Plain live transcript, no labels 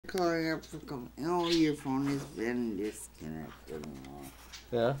calling up for oh, your phone has been disconnected.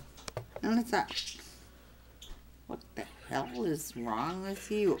 Yeah? And I thought, what the hell is wrong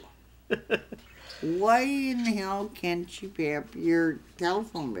with you? Why in the hell can't you pay up your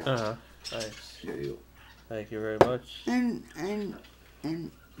telephone bill? Uh-huh. Nice. Here you go. Thank you very much. And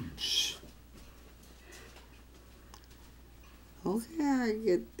okay, I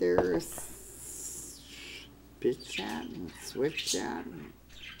get there, bitch chat and switch chat. And,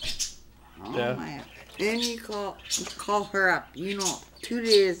 oh Yeah. my! Then you call her up. You know, 2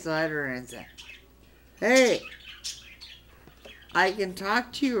 days later, and say, "Hey, I can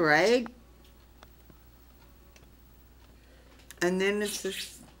talk to you, right?" And then it's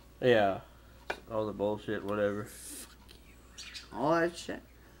just Yeah. All the bullshit, whatever. all that shit.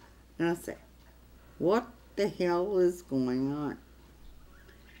 And I say, "What the hell is going on?"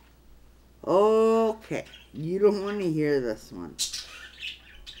 Okay, you don't want to hear this one.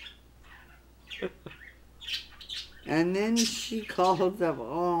 And then she calls up,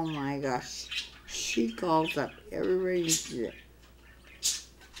 oh my gosh, she calls up everybody.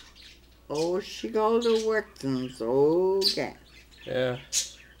 Oh, she called her Wixons, okay. Yeah.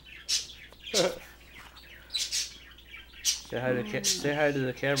 Say hi to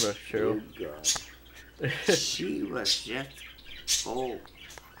the camera, Cheryl. Good God. She was just, oh.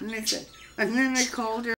 And then I called her.